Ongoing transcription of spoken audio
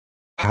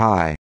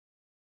Hi.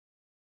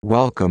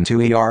 Welcome to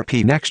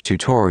ERPNext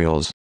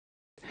tutorials.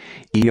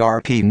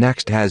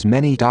 ERPNext has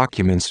many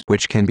documents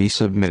which can be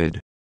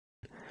submitted.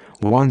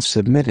 Once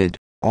submitted,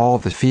 all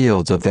the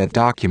fields of that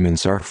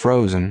documents are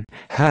frozen,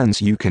 hence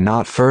you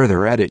cannot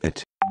further edit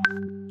it.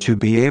 To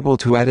be able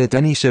to edit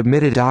any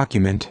submitted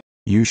document,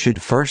 you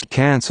should first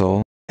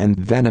cancel, and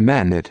then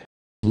amend it.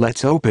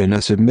 Let's open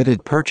a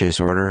submitted purchase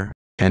order,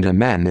 and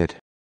amend it.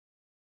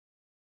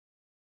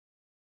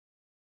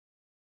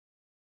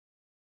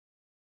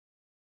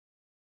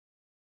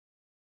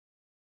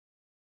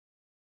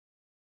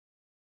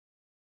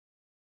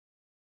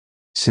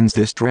 Since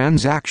this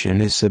transaction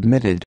is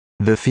submitted,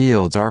 the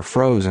fields are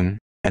frozen,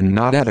 and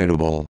not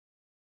editable.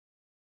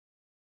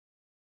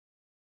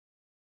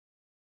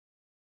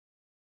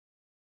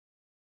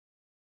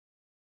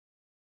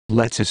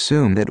 Let's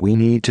assume that we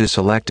need to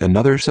select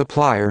another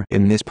supplier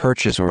in this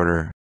purchase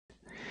order.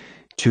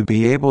 To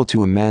be able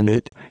to amend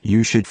it,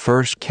 you should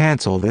first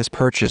cancel this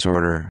purchase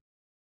order.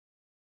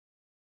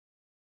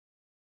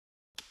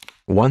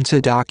 Once a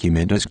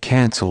document is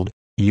canceled,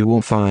 you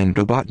will find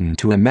a button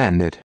to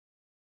amend it.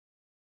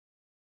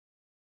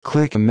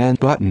 Click Amend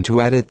button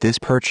to edit this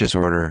purchase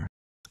order.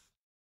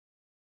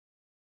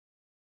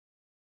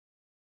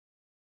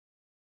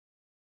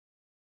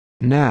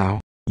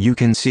 Now, you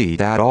can see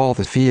that all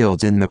the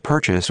fields in the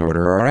purchase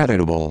order are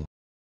editable.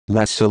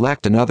 Let's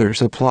select another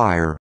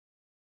supplier.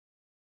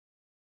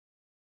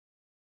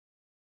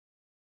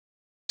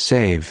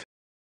 Save.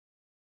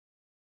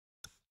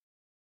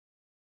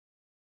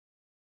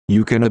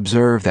 You can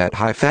observe that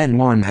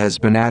 -1 has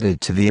been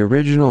added to the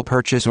original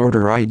purchase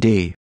order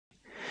ID.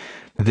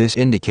 This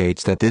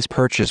indicates that this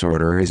purchase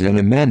order is an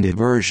amended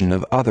version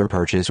of other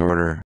purchase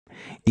order.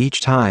 Each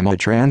time a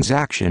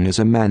transaction is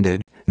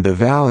amended, the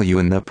value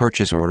in the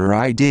purchase order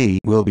ID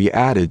will be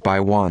added by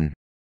 1.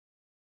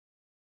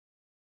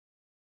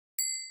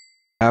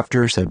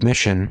 After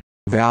submission,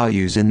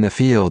 values in the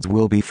fields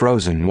will be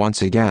frozen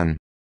once again.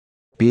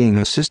 Being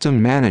a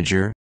system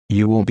manager,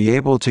 you will be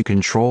able to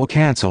control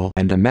cancel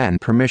and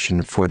amend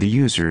permission for the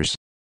users.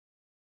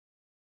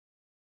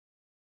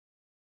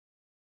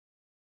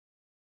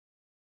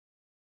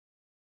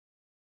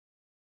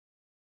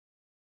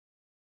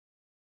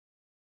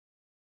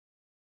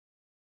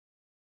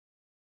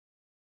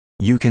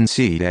 You can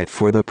see that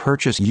for the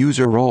purchase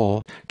user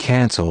role,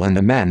 cancel and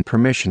amend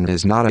permission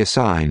is not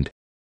assigned.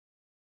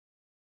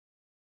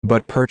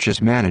 But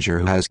purchase manager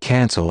has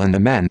cancel and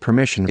amend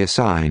permission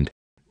assigned.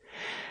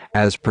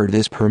 As per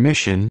this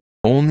permission,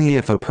 only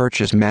if a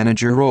purchase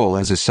manager role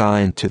is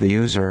assigned to the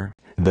user,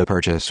 the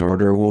purchase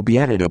order will be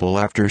editable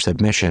after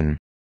submission.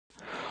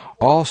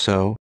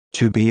 Also,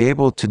 to be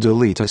able to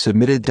delete a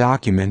submitted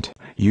document,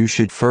 you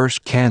should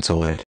first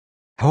cancel it.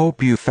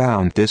 Hope you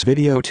found this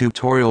video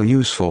tutorial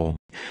useful.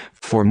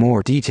 For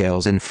more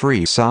details and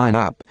free sign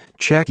up,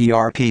 check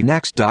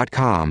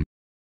ERPNext.com.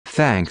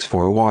 Thanks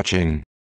for watching.